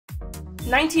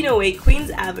1908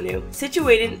 Queens Avenue,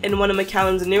 situated in one of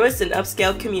McAllen's newest and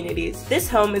upscale communities. This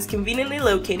home is conveniently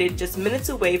located just minutes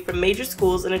away from major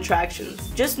schools and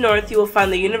attractions. Just north, you will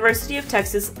find the University of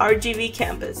Texas RGV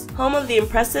campus, home of the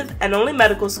impressive and only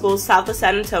medical school south of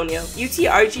San Antonio, UT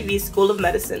RGV School of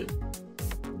Medicine.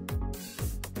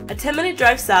 A 10-minute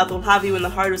drive south will have you in the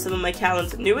heart of some of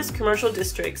McAllen's newest commercial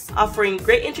districts, offering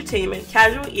great entertainment,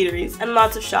 casual eateries, and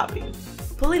lots of shopping.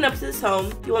 Pulling up to this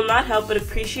home, you will not help but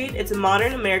appreciate its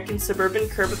modern American suburban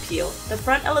curb appeal. The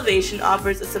front elevation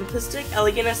offers a simplistic,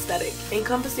 elegant aesthetic,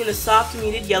 encompassing a soft,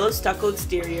 muted yellow stucco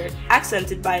exterior,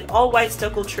 accented by an all-white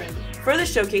stucco trim, further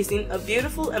showcasing a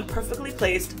beautiful and perfectly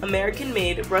placed,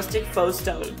 American-made rustic faux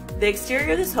stone. The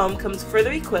exterior of this home comes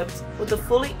further equipped with a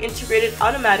fully integrated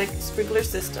automatic sprinkler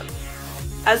system.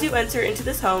 As you enter into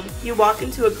this home, you walk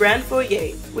into a grand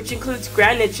foyer, which includes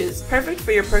grand niches, perfect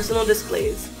for your personal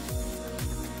displays.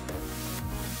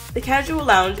 The casual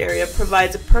lounge area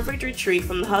provides a perfect retreat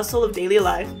from the hustle of daily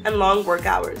life and long work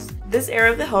hours. This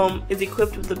area of the home is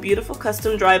equipped with a beautiful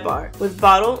custom dry bar with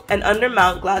bottle and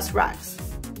undermount glass racks.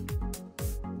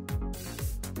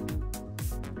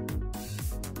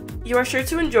 You are sure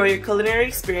to enjoy your culinary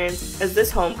experience, as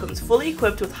this home comes fully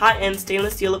equipped with high-end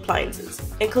stainless steel appliances,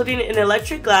 including an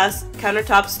electric glass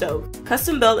countertop stove,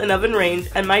 custom-built and oven range,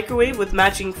 and microwave with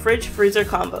matching fridge-freezer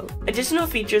combo. Additional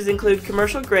features include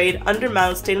commercial-grade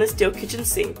undermount stainless steel kitchen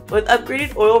sink with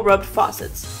upgraded oil-rubbed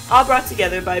faucets, all brought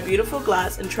together by a beautiful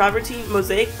glass and travertine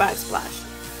mosaic backsplash.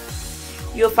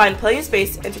 You will find plenty of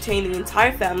space to entertain the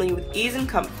entire family with ease and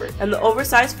comfort, and the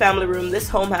oversized family room this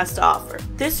home has to offer.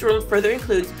 This room further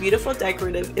includes beautiful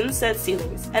decorative inset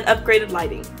ceilings and upgraded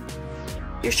lighting.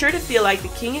 You're sure to feel like the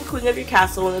king and queen of your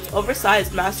castle in its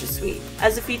oversized master suite,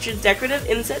 as it features decorative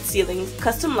inset ceilings,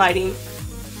 custom lighting,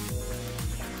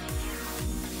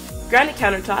 granite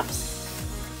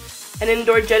countertops, an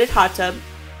indoor jetted hot tub,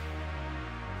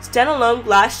 standalone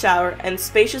glass shower and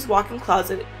spacious walk-in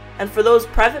closet, and for those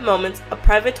private moments, a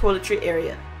private toiletry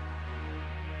area.